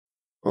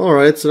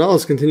Alright, so now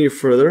let's continue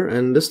further,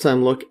 and this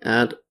time look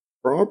at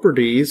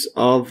properties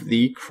of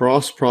the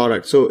cross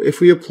product. So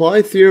if we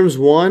apply theorems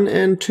 1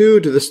 and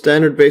 2 to the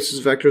standard basis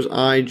vectors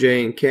I,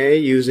 j, and k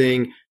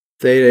using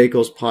theta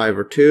equals pi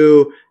over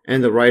 2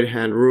 and the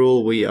right-hand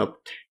rule, we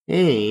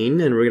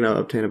obtain, and we're going to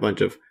obtain a bunch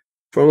of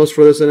formulas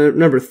for this. And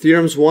remember,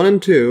 theorems 1 and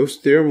 2,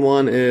 so theorem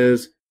 1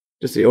 is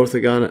just the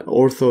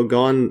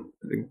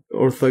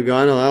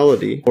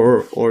orthogonality,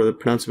 or to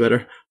pronounce it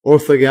better,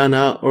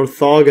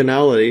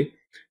 orthogonality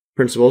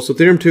principle. So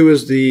theorem 2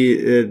 is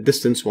the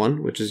distance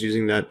one, which is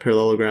using that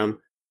parallelogram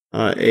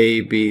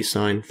AB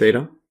sine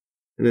theta.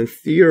 And then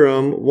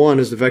theorem 1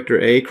 is the vector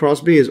A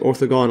cross B is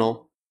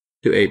orthogonal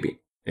to AB,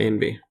 A and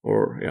B,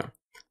 or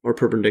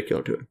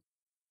perpendicular to it.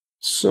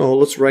 So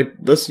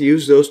let's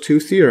use those two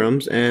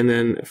theorems and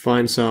then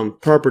find some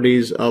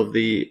properties of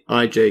the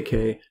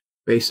IJK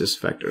basis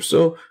vector.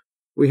 So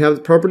we have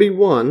the property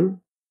 1.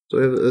 So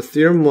we have the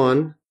theorem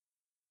 1,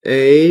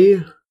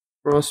 A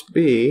cross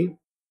B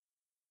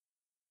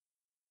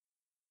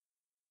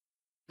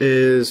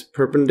is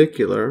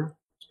perpendicular.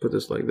 Let's put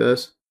this like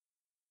this.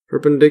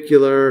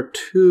 Perpendicular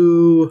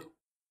to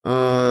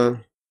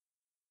let's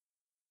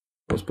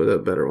put a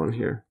better one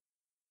here.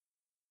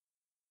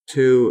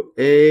 To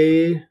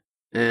A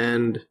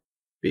and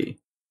B.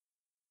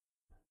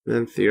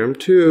 Then theorem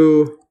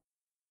 2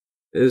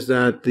 is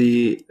that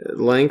the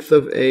length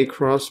of A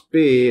cross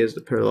B is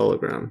the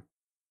parallelogram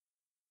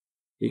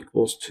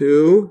equals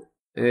to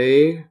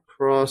A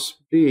cross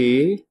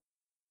B.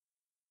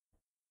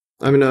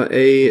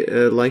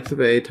 Length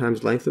of A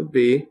times length of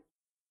B,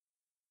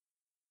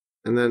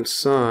 and then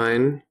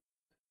sine.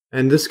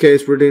 In this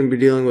case, we're going to be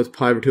dealing with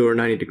pi over 2 or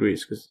 90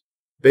 degrees because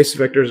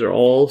basis vectors are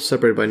all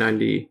separated by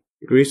 90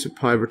 degrees, so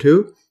pi over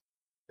 2.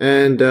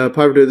 And pi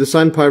over 2, the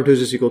sine pi over 2 is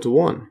just equal to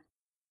 1.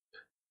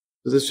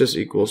 So this just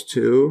equals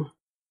to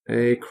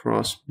A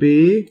cross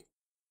B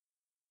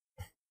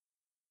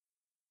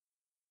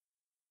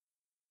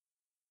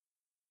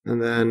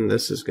and then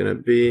this is going to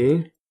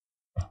be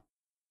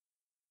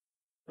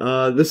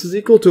this is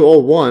equal to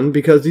all 1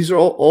 because these are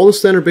all the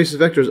standard basis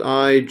vectors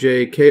I,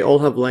 j, k all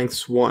have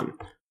lengths 1.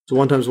 So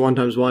 1 times 1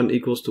 times 1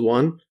 equals to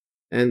 1.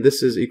 And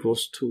this is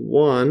equals to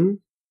 1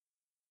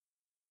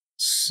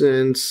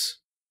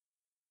 since,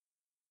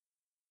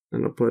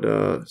 and I'll put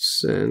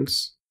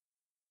since,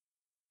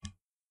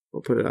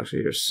 I'll put it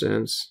actually here,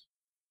 since,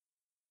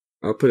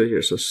 I'll put it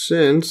here. So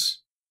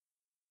since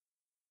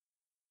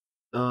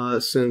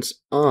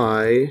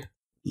I,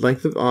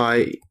 length of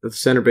I, the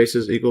standard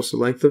basis equals to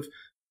length of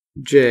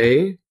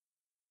j,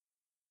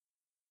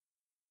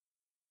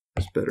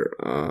 that's better,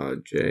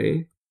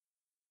 j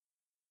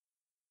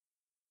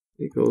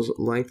equals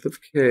length of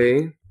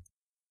k,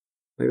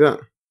 like that,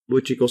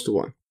 which equals to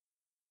 1.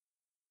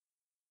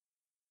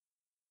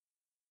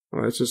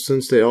 Alright, so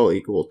since they all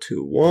equal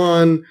to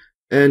 1,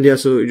 and yeah,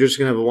 so you're just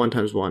going to have a 1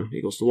 times 1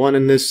 equals to 1,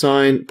 and this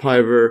sine pi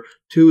over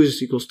 2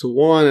 is equals to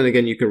 1, and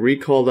again, you can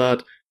recall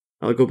that.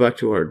 I'll go back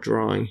to our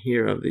drawing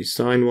here of the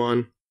sine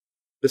one.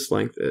 This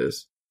length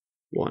is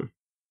 1.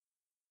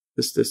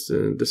 This is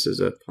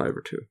a pi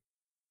over 2.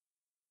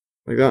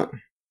 Like that.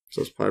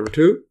 So it's pi over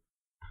 2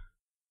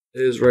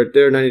 is right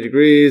there, 90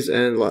 degrees,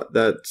 and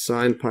that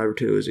sine pi over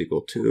 2 is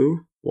equal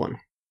to 1.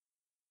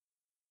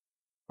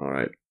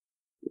 Alright.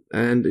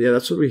 And yeah,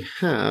 that's what we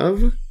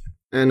have.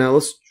 And now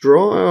let's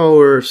draw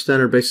our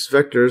standard basis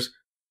vectors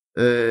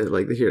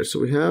like here. So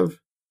we have,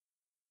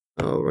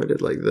 I'll write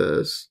it like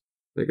this,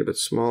 make it a bit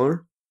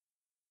smaller.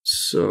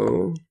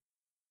 So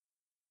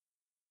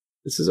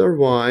this is our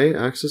y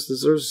axis,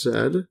 this is our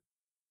z,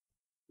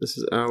 this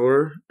is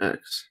our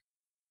x.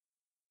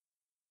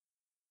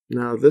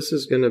 Now this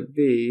is going to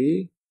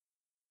be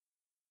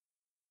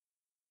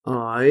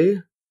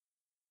I,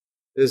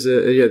 is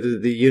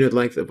the unit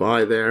length of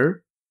I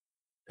there,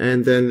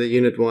 and then the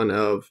unit one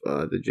of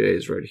the j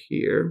is right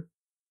here.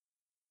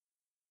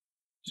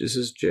 This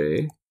is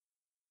j,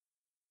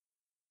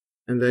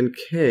 and then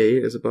k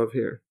is above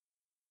here.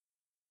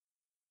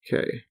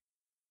 K,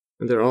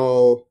 and they're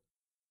all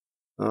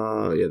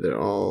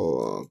they're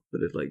all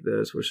put it like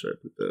this. Where should I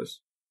put this?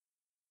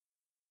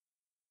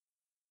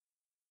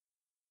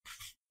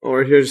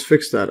 Or here, just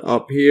fix that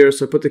up here.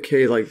 So I put the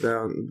k like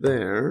down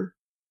there.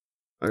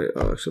 I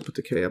actually put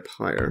the k up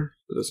higher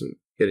so it doesn't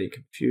get any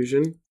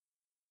confusion.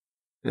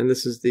 And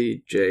this is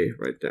the j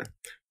right there.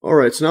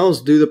 Alright, so now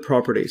let's do the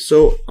property.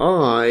 So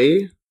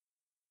I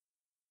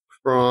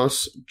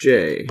cross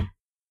j.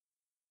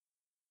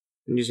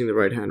 I'm using the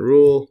right hand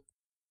rule.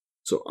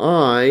 So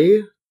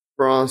I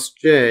cross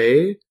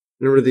j.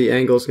 Remember the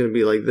angle is going to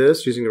be like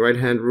this using the right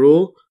hand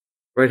rule.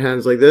 Right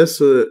hand's like this.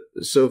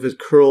 So if it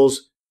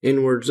curls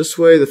inwards this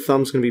way, the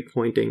thumb's going to be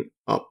pointing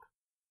up.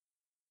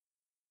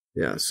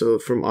 Yeah, so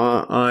from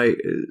I,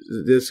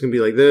 this is going to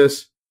be like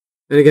this.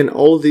 And again,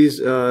 all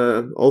these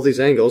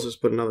angles, let's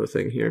put another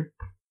thing here.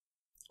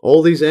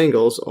 All these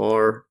angles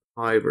are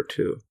pi over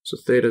 2. So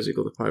theta is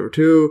equal to pi over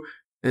 2,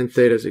 and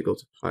theta is equal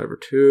to pi over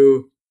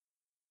 2.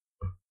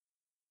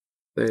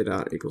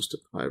 Theta equals to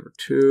pi over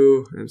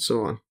 2, and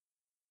so on.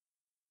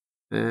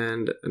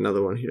 and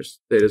another one here,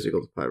 theta is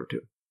equal to pi over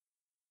 2.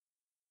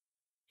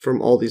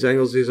 From all these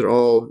angles, these are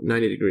all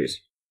 90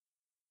 degrees.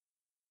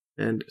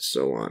 And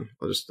so on.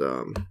 I'll just,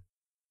 yeah,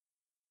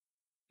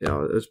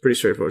 it's pretty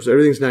straightforward. So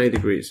everything's 90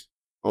 degrees,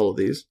 all of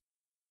these.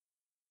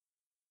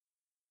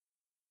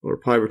 Or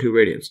pi over 2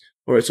 radians.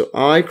 Alright, so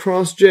I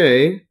cross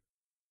j,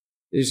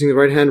 using the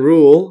right-hand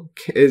rule,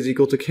 is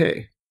equal to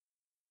k.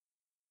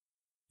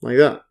 Like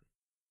that.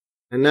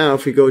 And now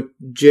if we go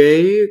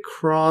j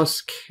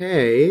cross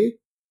k,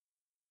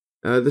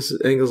 this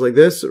angle's like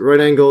this.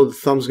 Right angle, the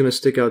thumb's going to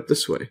stick out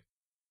this way.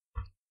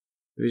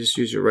 If you just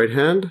use your right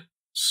hand.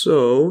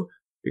 So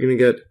you're going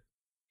to get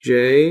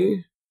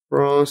j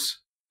cross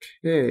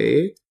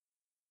k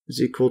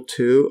is equal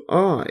to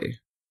I.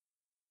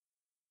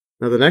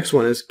 Now the next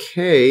one is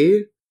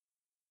k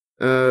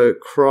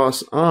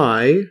cross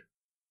I,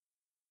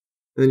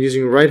 and then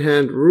using right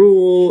hand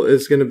rule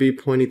is going to be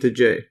pointing to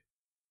j.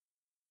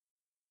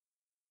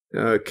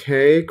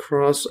 K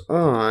cross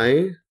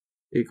I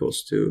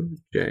equals to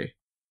j.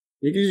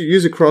 You can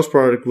use a cross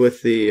product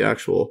with the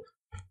actual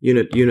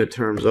unit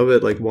terms of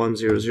it, like 1,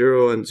 0,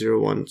 0, and 0,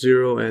 1,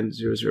 0, and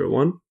 0, 0,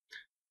 1,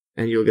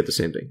 and you'll get the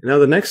same thing. Now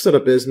the next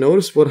setup is,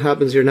 notice what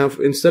happens here. Now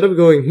instead of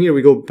going here,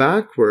 we go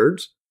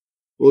backwards.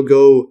 We'll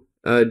go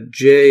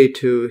j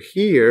to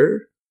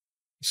here.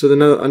 So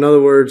then, in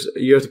other words,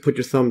 you have to put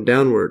your thumb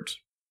downwards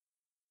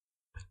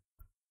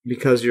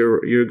because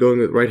you're going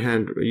with right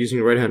hand,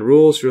 using right hand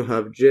rules. So you'll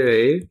have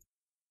j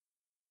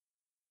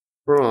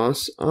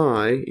cross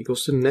I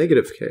equals to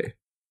negative k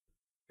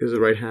because the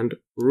right hand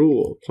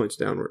rule points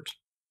downwards.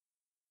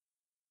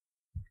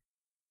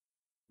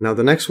 Now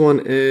the next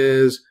one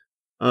is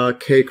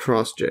k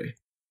cross j.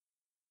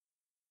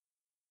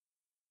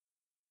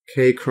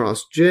 K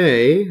cross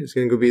j is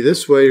going to be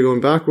this way. You're going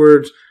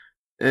backwards,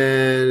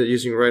 and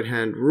using right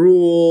hand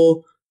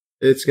rule,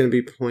 it's going to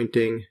be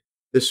pointing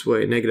this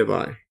way, negative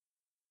I.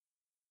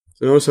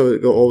 So notice how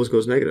it always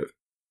goes negative.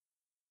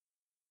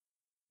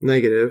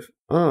 Negative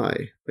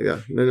I, like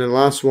that. And then the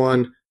last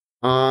one,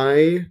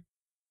 I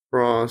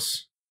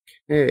cross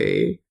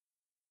k.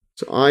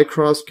 So I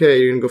cross k,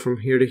 you're going to go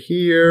from here to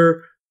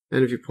here,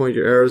 and if you point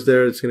your arrows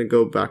there, it's going to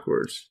go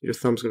backwards. Your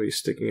thumb's going to be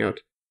sticking out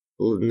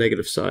the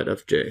negative side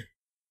of j.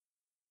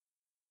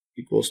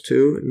 Equals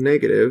to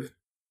negative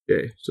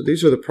j. So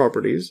these are the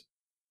properties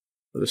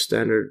of the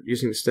standard,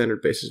 using the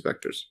standard basis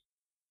vectors.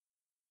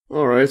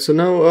 Alright, so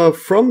now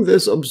from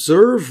this,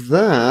 observe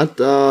that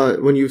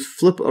when you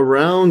flip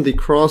around the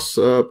cross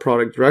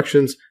product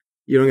directions,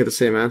 you don't get the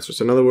same answer.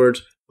 So in other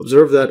words,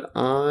 observe that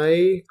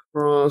I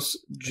cross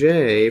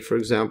j, for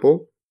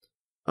example,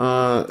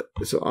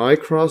 so I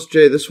cross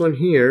j, this one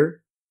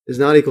here, is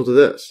not equal to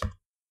this.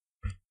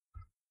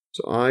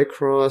 So I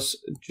cross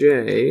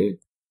j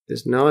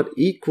is not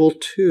equal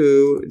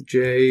to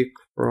j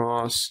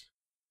cross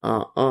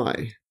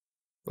I,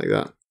 like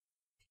that.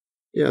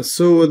 Yeah,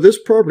 so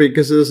this property,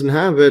 because it doesn't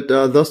have it,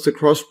 thus the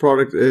cross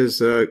product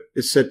is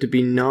said to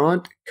be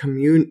not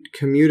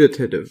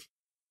commutative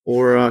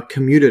or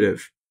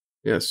commutative.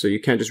 Yeah, so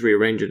you can't just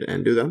rearrange it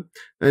and do that.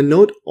 And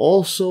note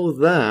also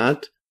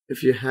that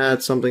if you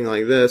had something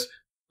like this,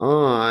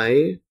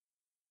 I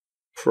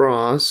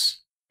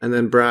cross and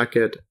then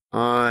bracket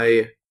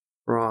I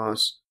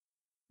cross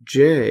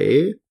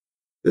j,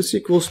 this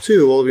equals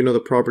to, well, we know the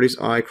properties,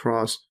 I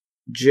cross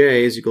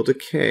j is equal to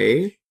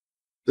k.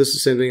 This is the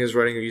same thing as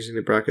writing using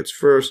the brackets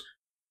first,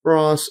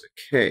 cross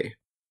k.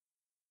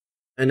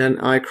 And then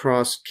I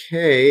cross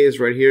k is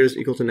right here is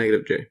equal to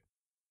negative j.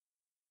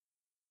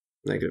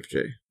 Negative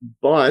j.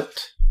 But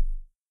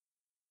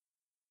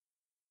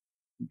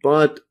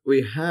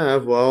we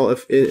have, well,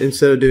 if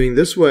instead of doing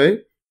this way,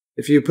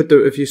 if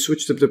you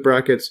switch up the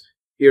brackets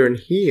here and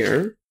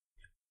here,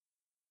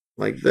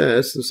 like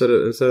this, instead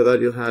of that,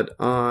 you'll have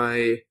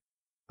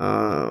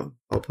I'll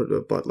put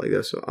a but like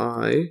this. So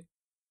I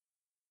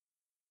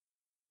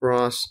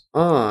cross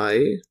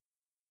I,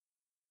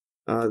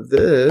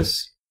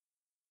 this,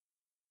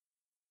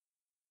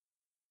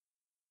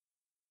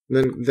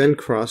 then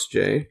cross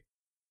j.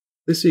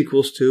 This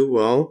equals to,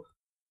 well,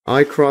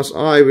 I cross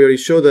I. We already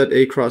showed that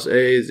a cross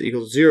a is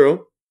equal to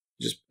 0.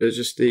 It's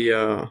just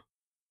the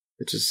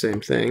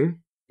same thing.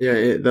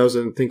 Yeah, that was,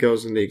 I think I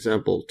was in the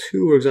example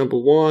 2 or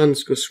example 1.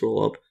 Let's go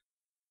scroll up.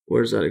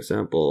 Where's that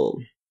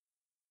example?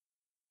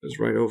 It's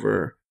right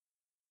over.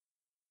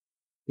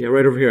 Yeah,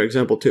 right over here,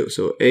 example 2.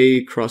 So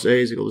a cross a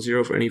is equal to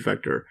 0 for any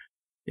vector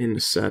in the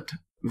set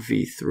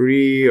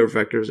V3 or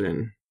vectors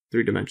in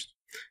 3 dimensions.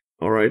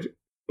 All right,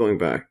 going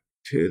back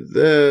to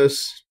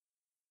this.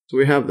 So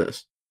we have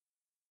this.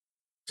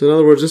 So in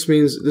other words, this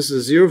means this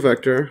is 0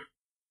 vector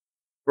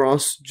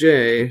cross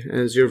j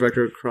and 0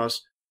 vector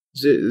cross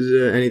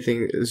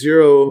anything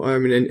 0. I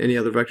mean, any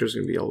other vector is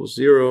going to be always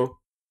 0.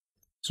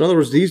 So in other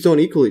words, these don't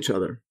equal each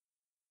other.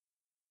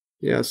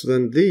 Yeah, so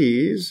then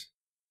these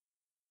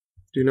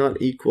do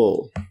not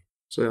equal.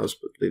 So I'll just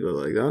leave it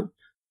like that.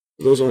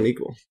 Those don't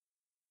equal.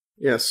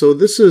 Yeah, so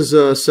this is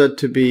said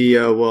to be,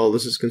 well,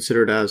 this is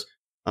considered as,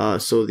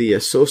 so the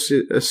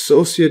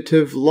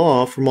associative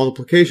law for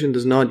multiplication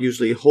does not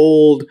usually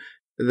hold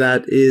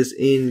that is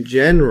in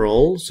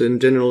general, so in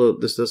general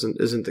this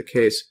isn't the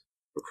case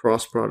for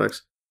cross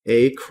products,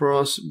 A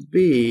cross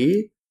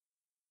B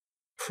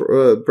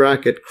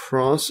bracket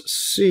cross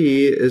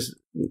C is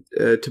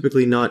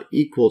typically not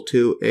equal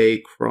to A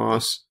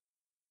cross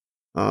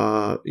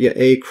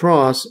A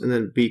cross and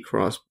then B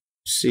cross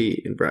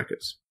C in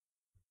brackets,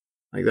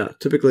 like that.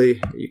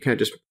 Typically you can't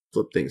just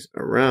flip things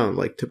around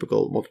like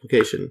typical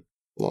multiplication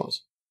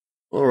laws.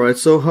 Alright,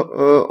 so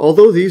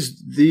although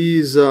these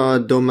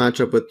don't match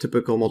up with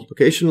typical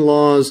multiplication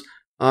laws,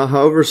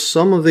 however,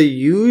 some of the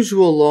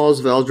usual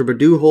laws of algebra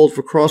do hold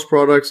for cross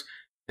products,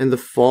 and the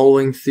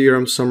following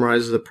theorem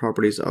summarizes the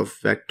properties of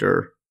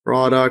vector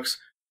products,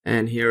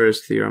 and here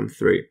is theorem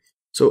 3.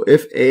 So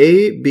if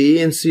A,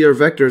 B, and C are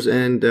vectors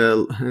and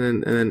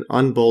then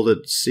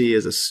unbolded C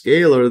is a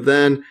scalar,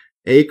 then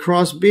A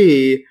cross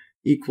B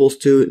equals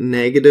to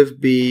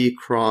negative B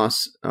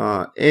cross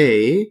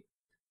A.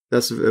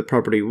 That's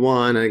property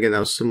 1, and again that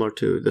was similar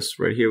to this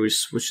right here. We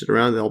switched it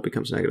around, it all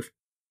becomes negative.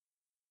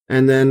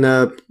 And then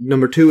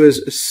number 2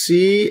 is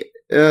C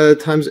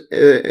times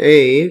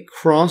A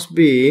cross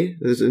B,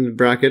 this is in the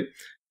bracket,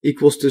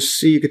 equals to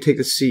C. You could take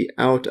the C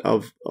out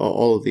of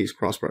all of these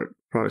cross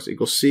products,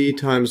 equals C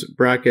times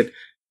bracket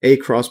A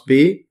cross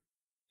B,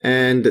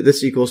 and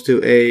this equals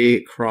to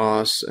A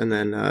cross and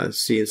then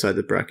C inside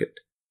the bracket,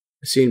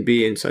 C and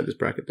B inside this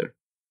bracket there.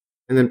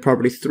 And then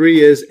property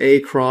 3 is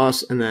A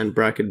cross and then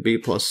bracket B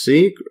plus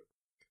C.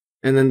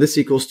 And then this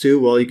equals to,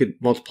 well, you could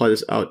multiply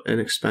this out and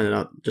expand it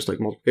out just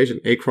like multiplication.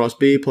 A cross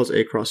B plus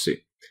A cross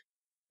C.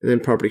 And then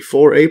property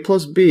 4, A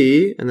plus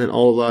B, and then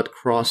all of that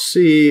cross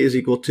C is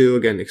equal to,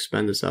 again,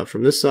 expand this out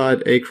from this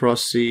side, A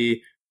cross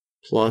C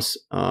plus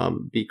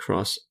B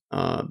cross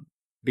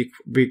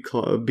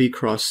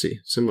C,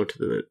 similar to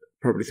the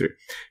property 3.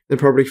 Then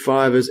property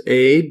 5 is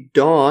A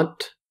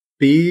dot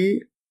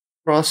B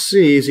cross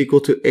C is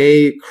equal to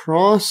A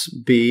cross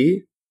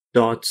B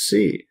dot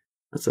C.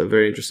 That's a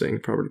very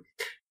interesting property.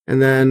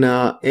 And then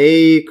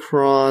A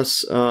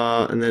cross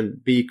and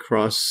then B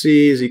cross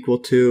C is equal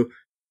to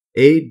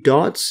A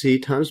dot C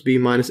times B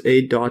minus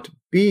A dot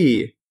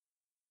B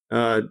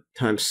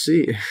times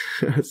C.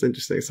 That's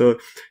interesting. So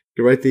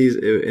you write these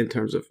in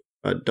terms of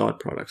dot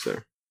products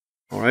there.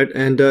 All right,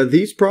 and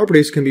these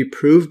properties can be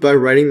proved by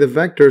writing the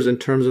vectors in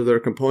terms of their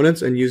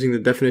components and using the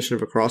definition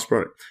of a cross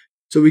product.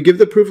 So we give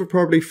the proof of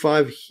property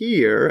 5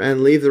 here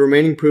and leave the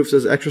remaining proofs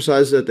as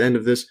exercises at the end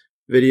of this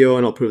video,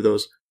 and I'll prove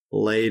those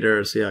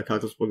later. So yeah,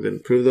 Calculus book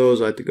didn't prove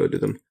those. I had to go do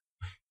them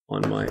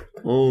on my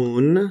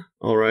own.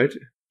 All right.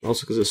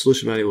 Also because the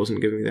solution manual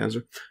wasn't giving me the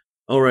answer.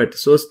 All right.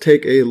 So let's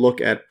take a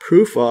look at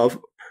proof of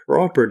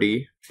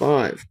property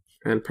 5.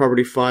 And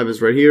property 5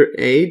 is right here.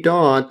 A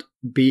dot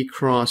B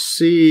cross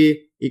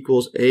C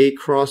equals A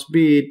cross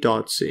B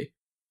dot C.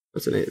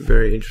 That's a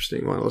very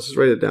interesting one. Let's just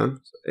write it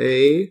down. So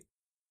A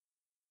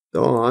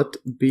dot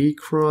B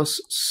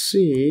cross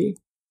C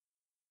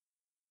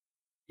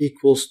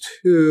equals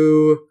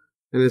to,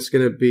 and it's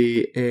going to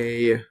be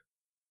A,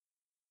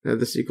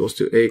 this equals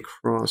to A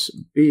cross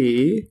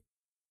B,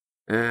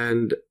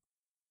 and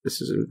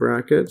this is in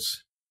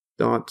brackets,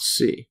 dot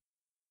C.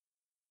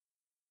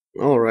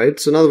 Alright,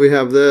 so now that we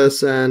have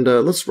this, and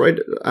let's write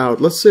it out.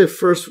 Let's say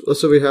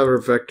we have our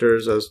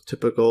vectors as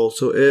typical.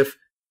 So if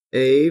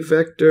A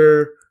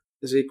vector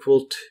is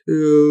equal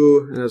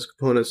to, and has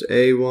components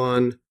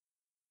A1,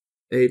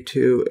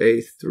 A2,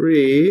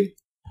 A3,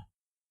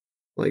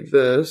 like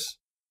this,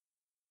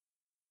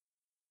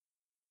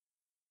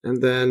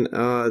 and then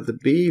the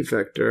B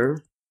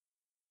vector,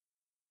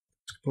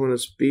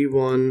 components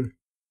B1,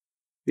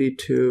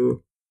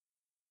 B2,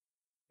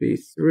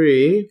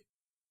 B3,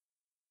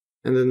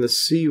 and then the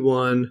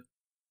C1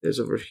 is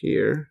over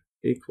here,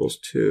 equals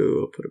to,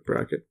 I'll put a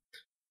bracket,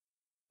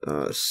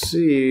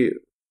 C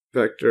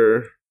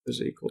vector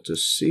is equal to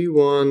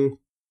C1,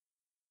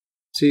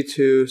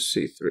 C2,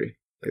 C3,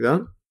 like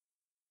that.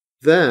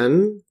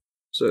 Then,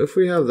 so if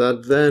we have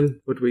that,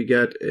 then what we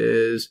get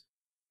is,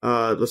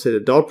 let's say the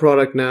dot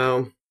product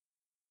now.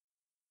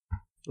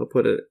 I'll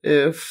put it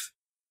if,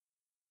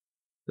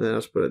 and then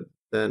I'll put it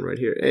then right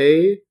here.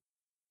 A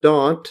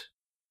dot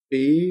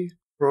B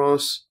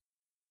cross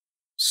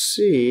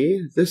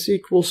C, this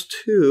equals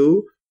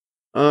to,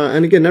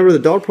 and again, remember the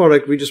dot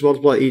product, we just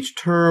multiply each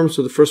term.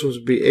 So the first one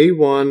would be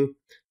A1,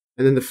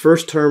 and then the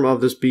first term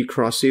of this B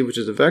cross C, which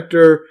is a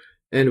vector.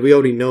 And we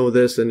already know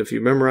this, and if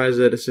you memorize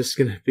it, it's just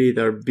going to be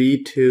their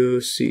B2,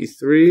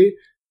 C3,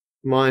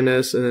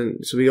 minus, and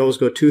then, so we always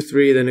go 2,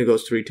 3, then it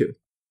goes 3, 2.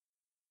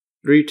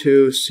 3,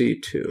 2,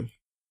 C2.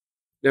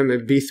 Then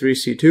B3,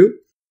 C2.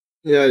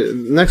 Yeah,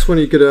 next one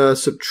you could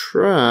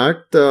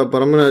subtract,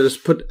 but I'm going to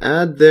just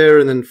add there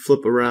and then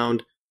flip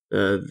around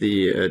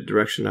the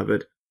direction of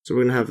it. So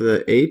we're going to have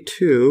the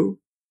A2,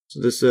 so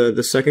this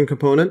the second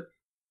component,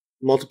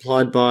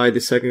 multiplied by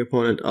the second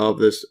component of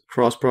this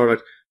cross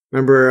product.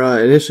 Remember,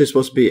 initially it's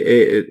supposed to be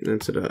A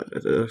instead of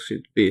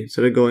actually B.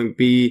 Instead of going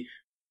B,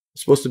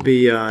 it's supposed to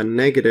be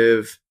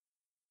negative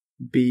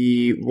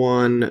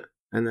B1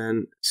 and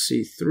then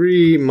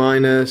C3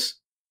 minus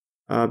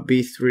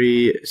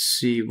B3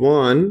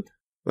 C1.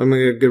 I'm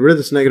going to get rid of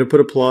this negative, put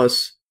a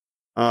plus,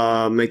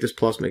 make this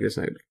plus, make this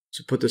negative.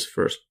 So put this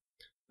first.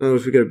 In other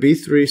words, we get a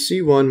B3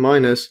 C1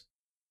 minus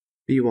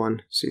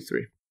B1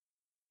 C3.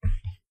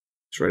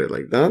 Let's write it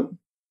like that.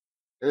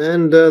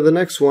 And the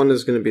next one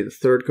is going to be the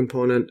third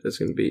component. It's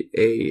going to be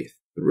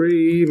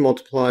A3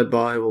 multiplied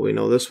by, well, we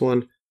know this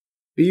one,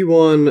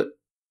 B1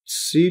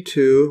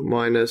 C2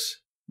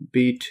 minus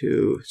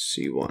B2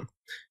 C1.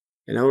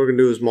 And now what we're going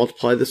to do is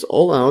multiply this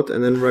all out,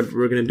 and then what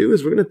we're going to do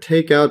is we're going to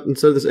take out,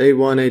 instead of this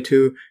A1,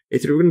 A2,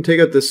 A3, we're going to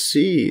take out the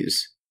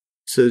C's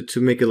to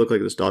make it look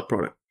like this dot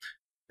product.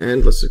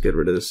 And let's just get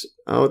rid of this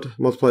out,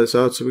 multiply this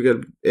out, so we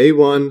get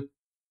A1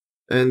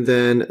 and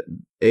then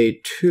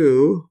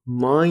A2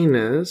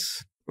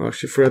 minus, well,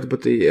 actually forgot to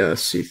put the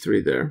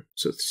C3 there,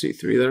 so it's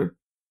C3 there.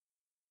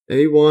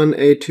 A1,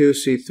 A2,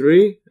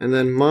 C3, and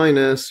then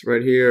minus,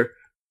 right here,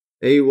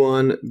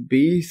 A1,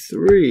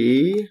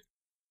 B3,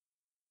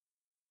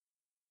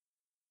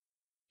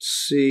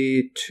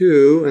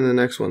 C2, and the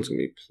next one's going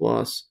to be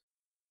plus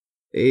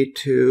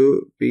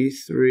A2,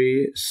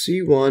 B3,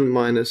 C1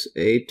 minus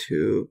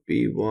A2,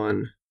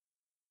 B1,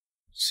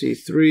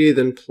 C3,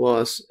 then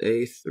plus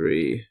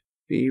A3,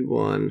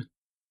 B1,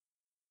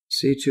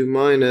 C2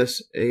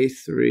 minus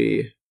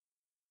A3,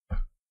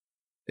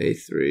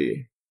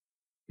 A3,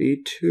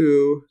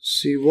 B2,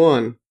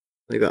 C1,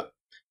 like that.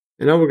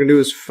 And now what we're going to do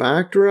is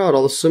factor out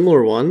all the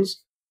similar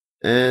ones,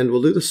 and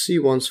we'll do the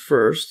C1s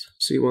first,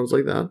 C1s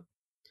like that.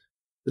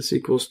 This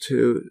equals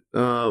to,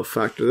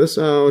 factor this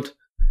out,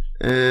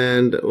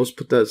 and let's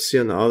put that C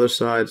on the other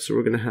side, so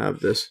we're going to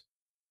have this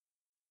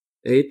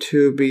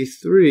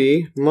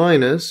A2B3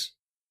 minus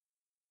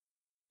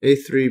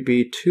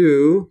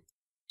A3B2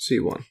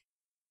 C1.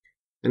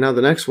 And now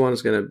the next one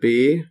is going to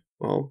be,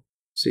 well,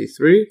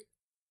 C3,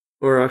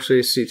 or actually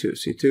C2,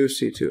 C2,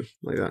 C2,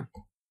 like that.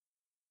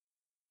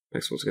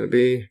 Next one's going to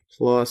be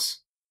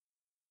plus,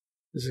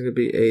 this is going to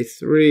be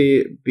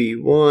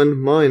A3B1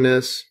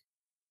 minus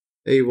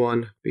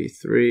A1,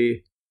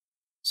 B3,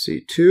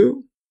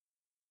 C2,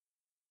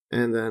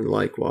 and then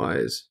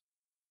likewise,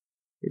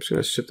 I'm just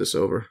going to shift this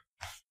over,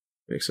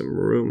 make some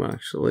room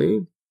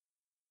actually.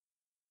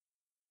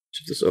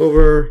 Shift this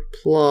over,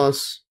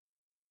 plus,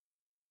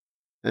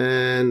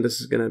 and this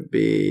is going to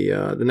be,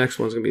 the next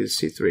one's going to be the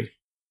C3.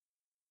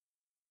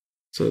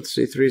 So the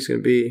C3 is going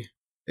to be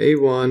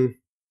A1,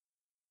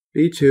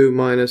 B2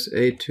 minus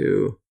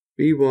A2,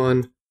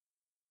 B1,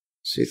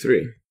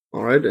 C3.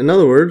 All right, in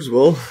other words,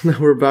 well, now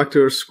we're back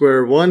to our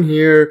square one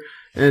here,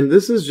 and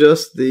this is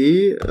just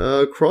the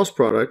cross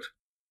product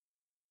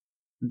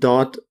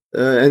dot,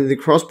 and the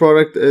cross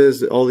product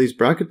is all these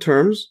bracket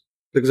terms,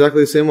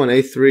 exactly the same one,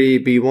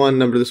 A3, B1,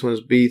 number this one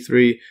is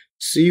B3,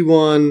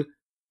 C1,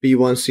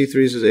 B1, C3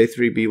 is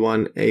A3,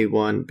 B1,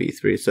 A1,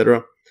 B3,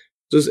 etc.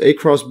 So this is A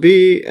cross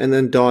B, and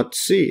then dot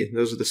C,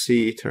 those are the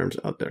C terms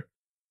out there.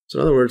 So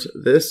in other words,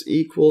 this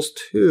equals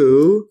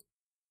to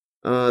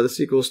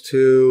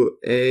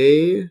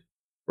A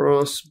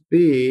cross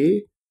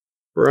B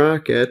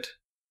bracket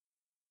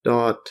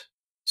dot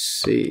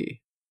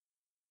C.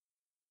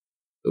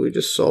 So we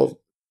just solved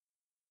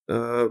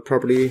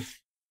property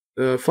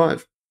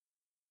 5.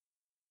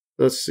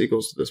 That's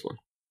equals to this one.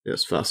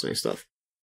 Yes, fascinating stuff.